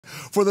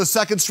For the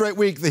second straight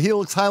week, the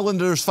Helix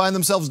Highlanders find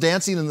themselves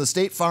dancing in the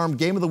State Farm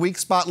Game of the Week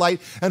spotlight.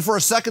 And for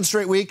a second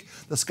straight week,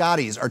 the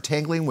Scotties are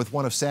tangling with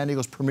one of San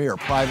Diego's premier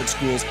private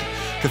schools.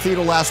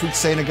 Cathedral last week,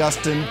 St.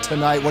 Augustine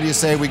tonight. What do you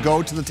say we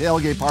go to the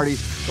tailgate party?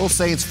 Those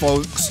Saints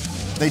folks,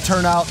 they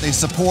turn out, they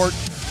support,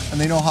 and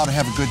they know how to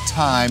have a good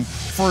time.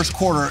 First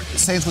quarter,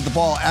 Saints with the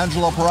ball,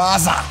 Angelo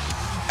Peraza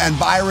and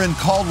Byron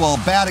Caldwell.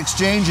 Bad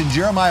exchange, and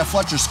Jeremiah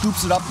Fletcher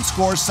scoops it up and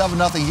scores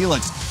 7-0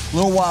 Helix. A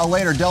little while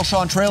later,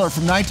 Delshawn Traylor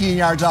from 19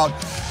 yards out,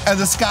 and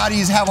the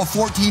Scotties have a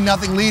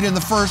 14-0 lead in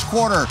the first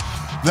quarter.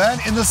 Then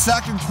in the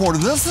second quarter,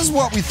 this is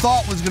what we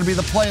thought was going to be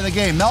the play of the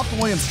game. Malcolm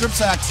Williams strip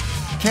sacks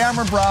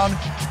Cameron Brown.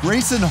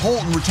 Grayson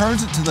Holton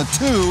returns it to the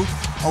 2.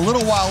 A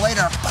little while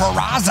later,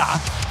 Peraza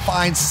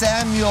finds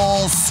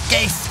Samuel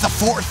Scaife, the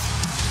 4th,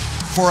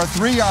 for a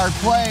 3-yard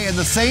play, and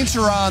the Saints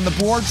are on the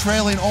board,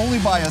 trailing only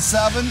by a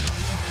 7.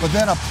 But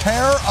then a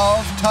pair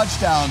of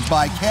touchdowns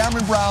by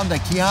Cameron Brown to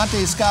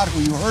Keontae Scott,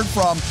 who you heard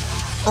from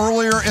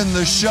earlier in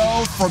the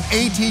show, from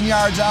 18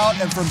 yards out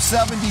and from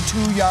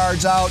 72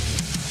 yards out.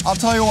 I'll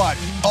tell you what,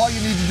 all you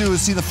need to do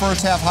is see the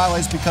first half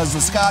highlights, because the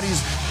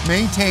Scotties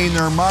maintain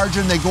their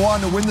margin. They go on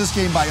to win this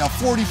game by a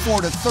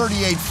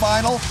 44-38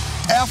 final.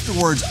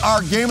 Afterwards,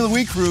 our Game of the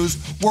Week crews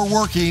were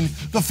working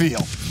the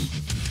field.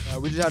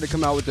 We just had to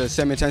come out with the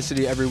same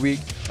intensity every week.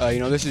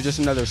 This is just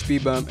another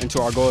speed bump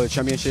into our goal of the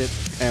championship,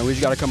 and we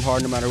just got to come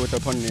hard no matter what the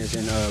opponent is,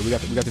 and we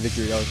got the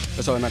victory.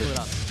 That's all that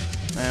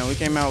matters. Man, we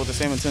came out with the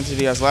same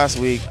intensity as last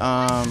week.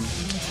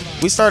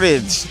 We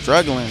started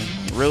struggling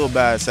real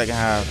bad second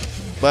half,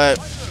 but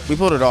we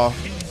pulled it off.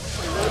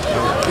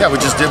 Yeah, we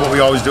just did what we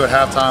always do at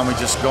halftime. We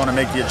just go in and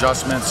make the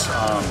adjustments,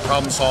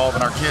 problem solve,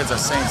 and our kids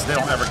as Saints, they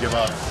don't ever give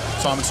up.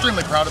 So I'm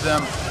extremely proud of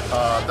them.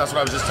 That's what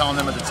I was just telling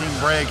them at the team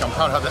break. I'm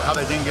proud of how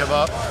they didn't give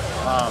up.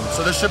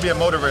 So this should be a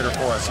motivator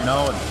for us,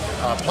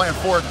 And playing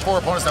four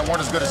opponents that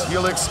weren't as good as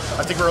Helix,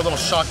 I think we were a little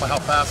shocked by how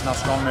fast and how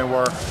strong they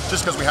were,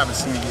 just because we haven't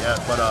seen it yet.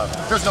 But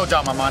there's no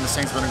doubt in my mind the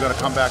Saints are going to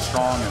come back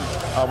strong,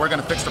 and we're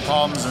going to fix the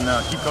problems and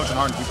keep coaching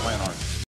hard and keep playing hard.